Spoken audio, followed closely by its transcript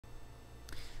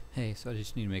Hey, so I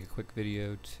just need to make a quick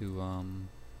video to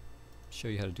show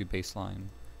you how to do baseline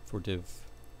for Div4.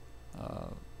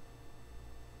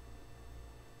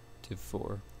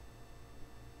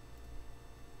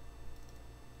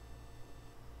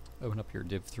 Open up your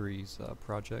Div3's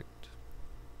project.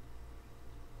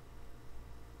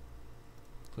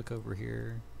 Click over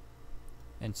here,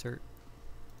 insert,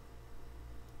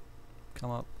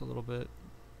 come up a little bit,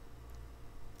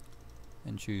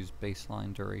 and choose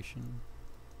baseline duration.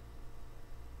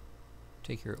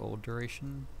 Take your old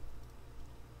duration,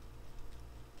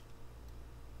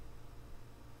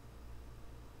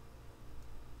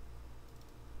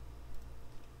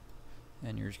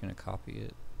 and you're just going to copy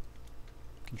it.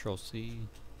 Control C,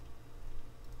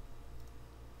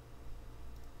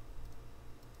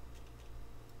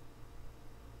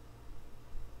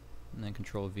 and then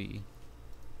Control V.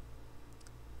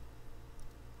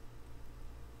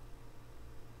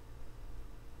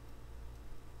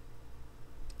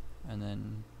 And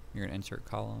then you're going to insert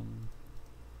column,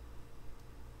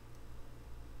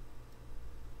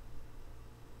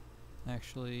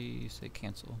 actually say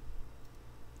cancel.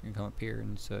 You're going to come up here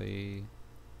and say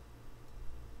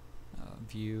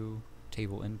view,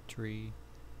 table entry,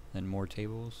 then more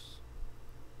tables.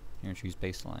 You're going to choose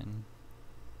baseline.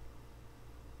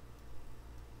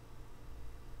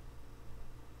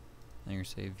 Then you're going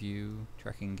to say view,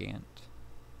 tracking Gantt.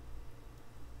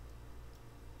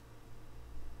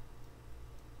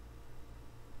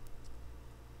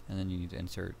 And then you need to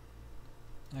insert,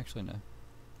 actually no,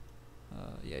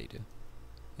 yeah you do,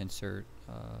 insert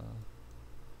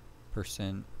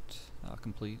percent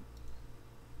complete.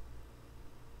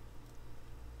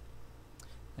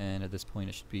 And at this point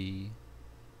it should be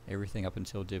everything up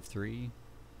until Div3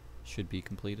 should be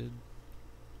completed,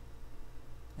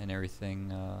 and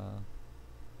everything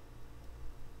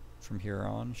from here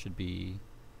on should be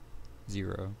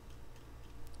 0.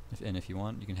 And if you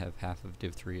want, you can have half of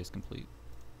Div3 as complete.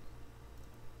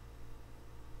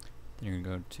 Then you're going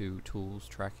to go to Tools,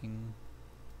 Tracking,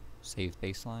 Save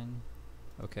Baseline,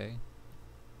 OK.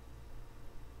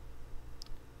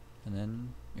 And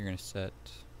then you're going to set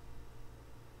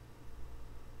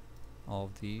all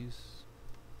of these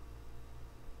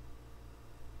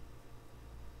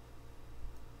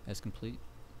as complete.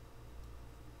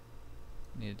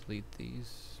 Need to delete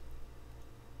these.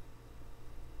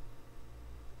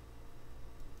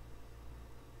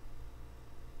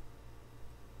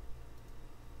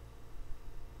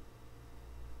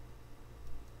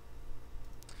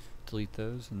 Delete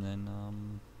those, and then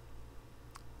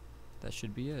that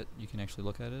should be it. You can actually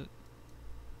look at it,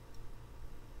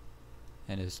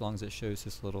 and as long as it shows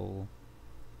this little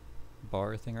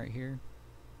bar thing right here,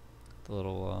 the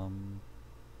little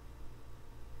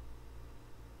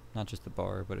not just the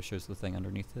bar, but it shows the thing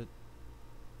underneath it,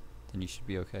 then you should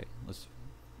be okay. Let's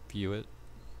view it.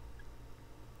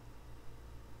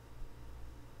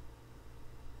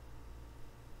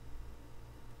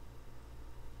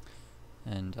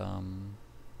 And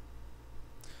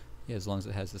yeah, as long as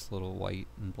it has this little white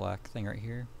and black thing right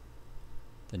here,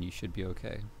 then you should be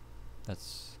okay.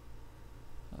 That's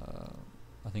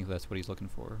I think that's what he's looking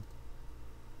for,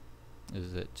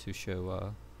 is it to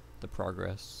show the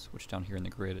progress, which down here in the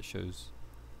grid it shows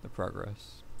the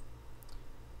progress.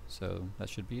 So that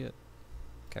should be it.